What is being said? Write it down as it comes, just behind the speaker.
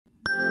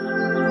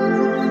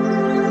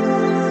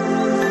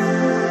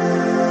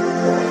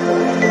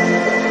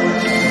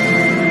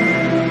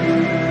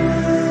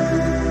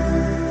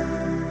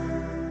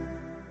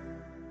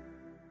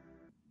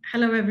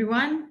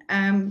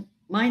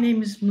My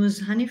name is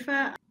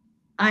Haniffa.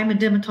 I'm a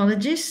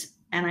dermatologist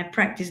and I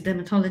practice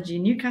dermatology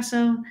in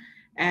Newcastle.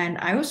 And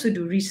I also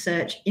do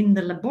research in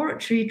the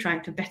laboratory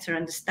trying to better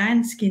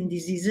understand skin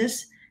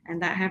diseases. And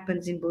that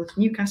happens in both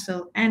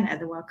Newcastle and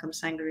at the Wellcome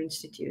Sanger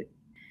Institute.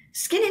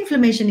 Skin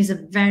inflammation is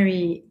a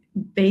very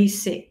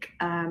basic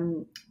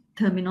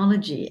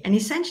terminology. And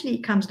essentially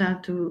it comes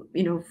down to,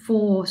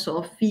 four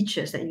sort of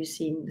features that you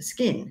see in the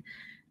skin: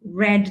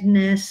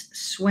 redness,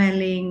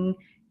 swelling,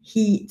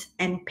 heat,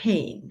 and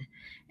pain.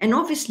 And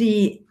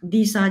obviously,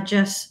 these are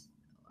just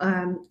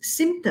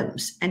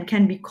symptoms and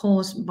can be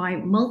caused by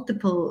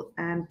multiple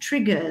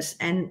triggers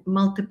and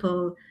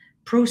multiple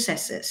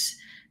processes,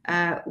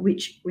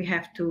 which we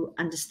have to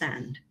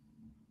understand.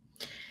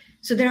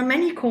 So there are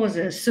many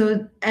causes.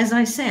 So as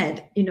I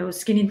said,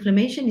 skin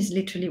inflammation is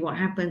literally what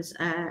happens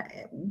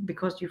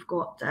because you've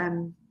got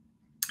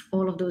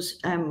all of those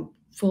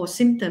four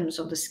symptoms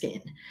of the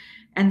skin.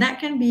 And that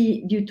can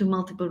be due to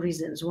multiple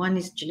reasons. One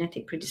is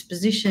genetic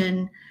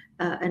predisposition.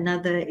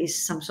 Another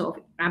is some sort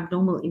of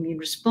abnormal immune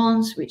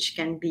response, which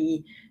can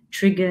be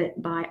triggered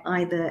by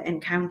either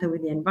encounter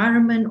with the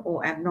environment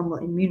or abnormal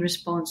immune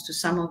response to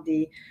some of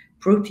the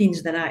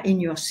proteins that are in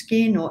your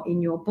skin or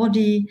in your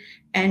body.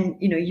 And,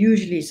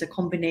 usually it's a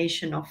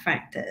combination of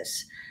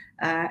factors.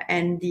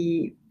 And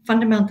the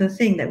fundamental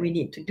thing that we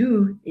need to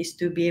do is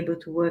to be able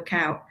to work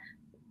out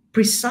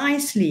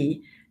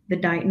precisely the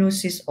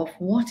diagnosis of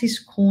what is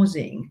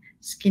causing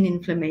skin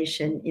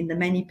inflammation in the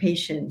many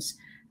patients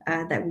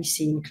that we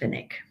see in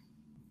clinic.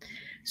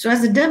 So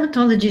as a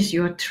dermatologist,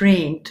 you are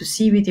trained to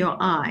see with your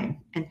eye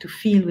and to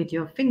feel with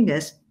your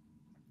fingers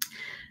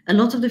a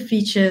lot of the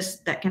features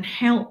that can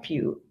help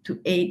you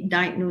to aid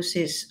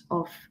diagnosis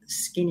of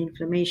skin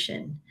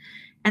inflammation.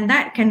 And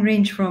that can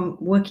range from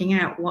working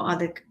out what are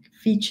the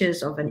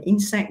features of an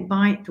insect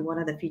bite to what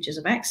are the features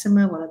of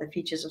eczema, what are the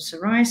features of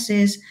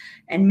psoriasis,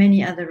 and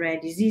many other rare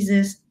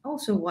diseases.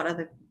 Also, what are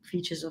the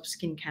features of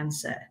skin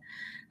cancer.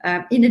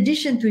 In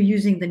addition to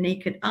using the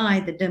naked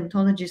eye, the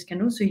dermatologist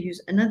can also use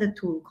another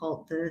tool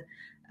called the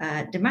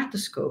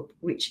dermatoscope,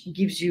 which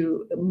gives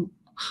you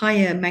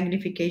higher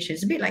magnification.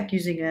 It's a bit like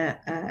using a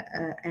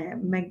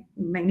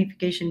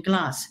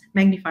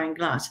magnifying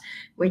glass,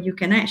 where you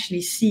can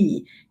actually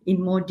see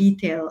in more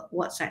detail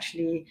what's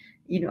actually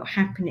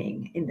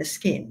happening in the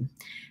skin.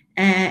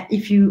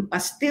 If you are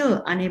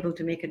still unable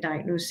to make a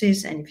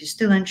diagnosis, and if you're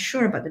still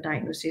unsure about the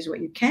diagnosis,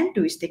 what you can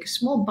do is take a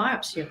small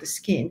biopsy of the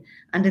skin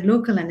under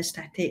local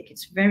anesthetic.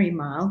 It's very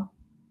mild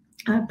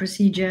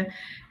procedure,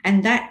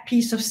 and that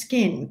piece of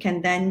skin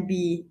can then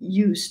be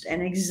used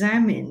and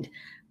examined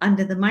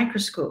under the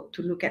microscope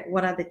to look at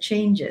what are the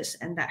changes,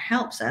 and that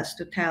helps us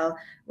to tell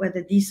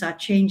whether these are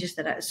changes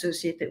that are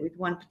associated with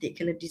one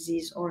particular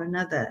disease or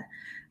another.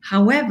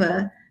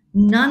 However,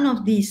 none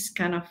of these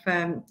kind of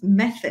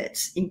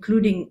methods,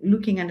 including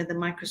looking under the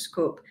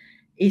microscope,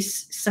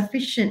 is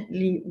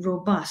sufficiently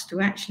robust to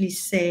actually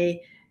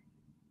say,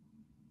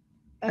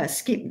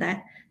 skip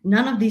that.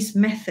 None of these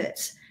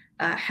methods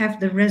have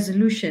the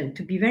resolution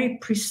to be very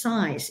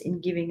precise in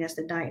giving us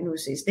the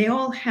diagnosis. They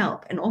all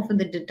help, and often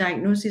the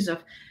diagnosis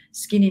of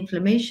skin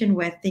inflammation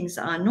where things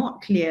are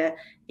not clear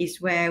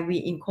is where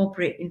we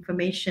incorporate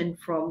information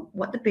from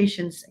what the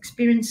patient's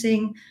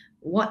experiencing,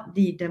 what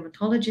the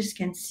dermatologist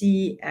can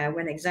see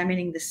when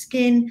examining the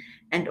skin,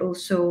 and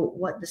also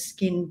what the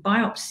skin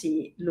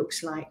biopsy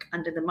looks like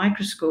under the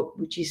microscope,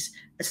 which is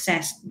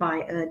assessed by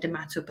a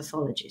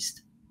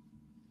dermatopathologist.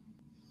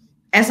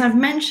 As I've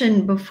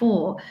mentioned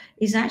before,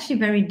 it's actually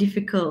very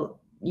difficult,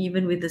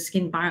 even with the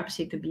skin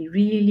biopsy, to be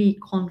really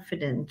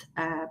confident,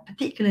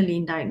 particularly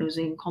in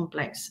diagnosing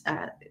complex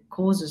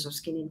causes of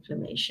skin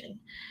inflammation.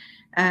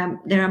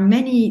 There are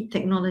many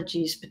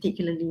technologies,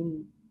 particularly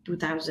in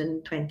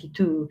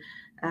 2022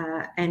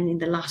 and in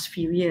the last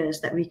few years,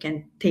 that we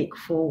can take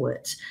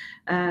forward.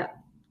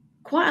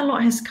 Quite a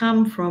lot has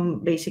come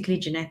from basically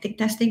genetic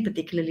testing,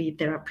 particularly if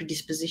there are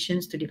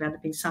predispositions to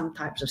developing some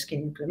types of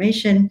skin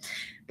inflammation.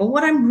 But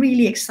what I'm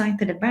really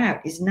excited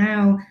about is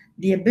now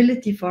the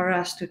ability for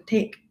us to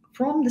take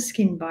from the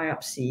skin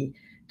biopsy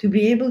to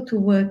be able to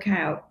work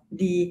out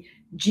the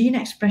gene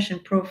expression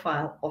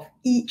profile of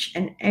each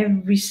and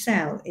every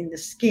cell in the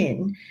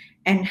skin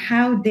and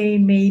how they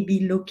may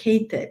be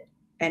located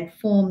and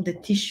form the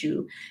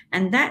tissue.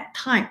 And that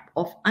type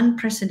of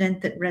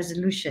unprecedented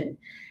resolution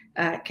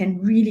can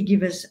really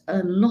give us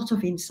a lot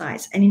of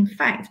insights, and in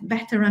fact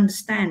better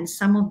understand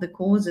some of the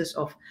causes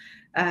of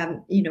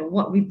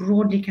what we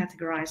broadly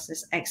categorize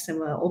as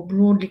eczema or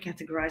broadly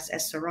categorize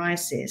as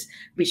psoriasis,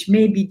 which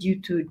may be due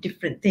to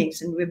different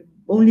things. And we're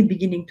only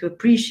beginning to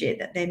appreciate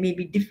that there may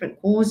be different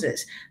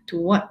causes to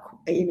what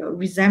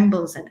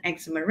resembles an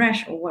eczema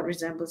rash or what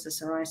resembles a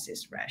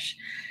psoriasis rash.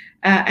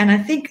 And I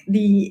think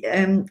the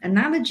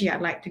analogy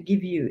I'd like to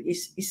give you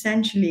is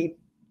essentially,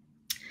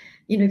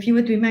 if you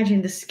were to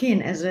imagine the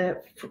skin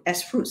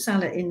as fruit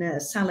salad in a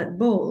salad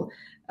bowl,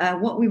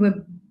 what we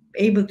were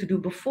able to do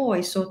before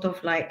is sort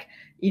of like,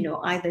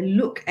 either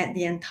look at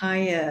the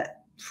entire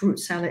fruit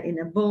salad in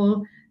a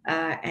bowl,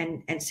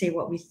 and say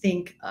what we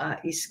think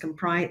is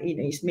comprised,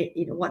 is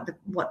made,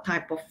 what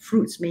type of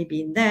fruits may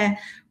be in there,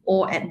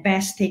 or at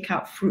best take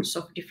out fruits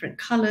of different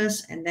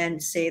colors and then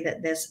say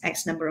that there's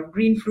X number of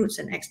green fruits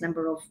and X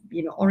number of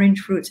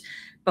orange fruits.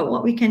 But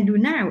what we can do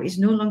now is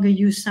no longer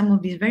use some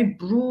of these very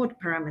broad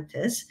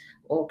parameters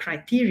or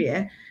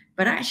criteria,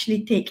 but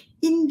actually take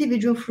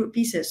individual fruit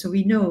pieces. So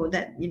we know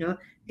that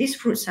this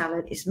fruit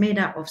salad is made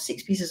up of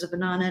 6 pieces of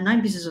banana,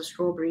 9 pieces of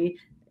strawberry,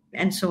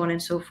 and so on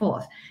and so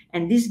forth.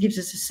 And this gives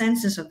us a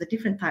sense of the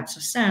different types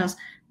of cells,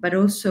 but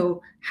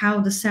also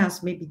how the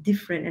cells may be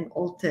different and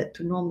altered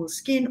to normal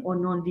skin or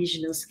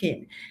non-lesional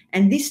skin.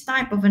 And this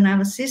type of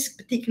analysis,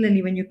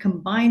 particularly when you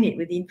combine it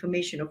with the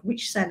information of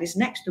which cell is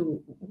next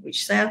to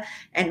which cell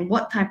and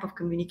what type of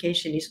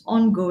communication is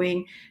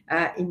ongoing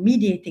in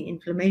mediating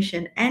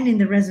inflammation and in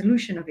the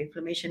resolution of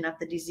inflammation of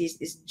the disease,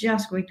 is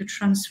just going to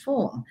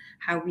transform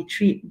how we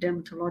treat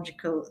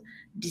dermatological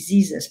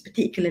diseases,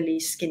 particularly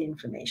skin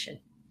inflammation.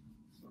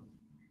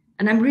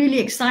 And I'm really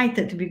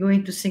excited to be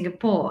going to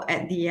Singapore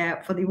at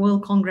for the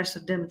World Congress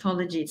of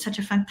Dermatology. It's such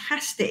a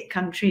fantastic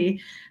country,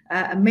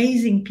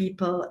 amazing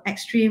people,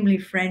 extremely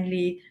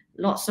friendly,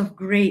 lots of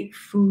great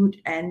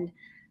food. And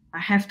I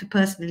have to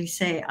personally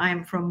say,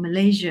 I'm from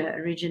Malaysia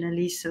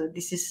originally, so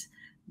this is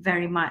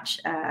very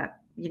much, a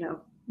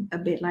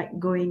bit like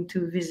going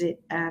to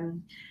visit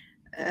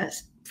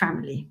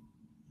family.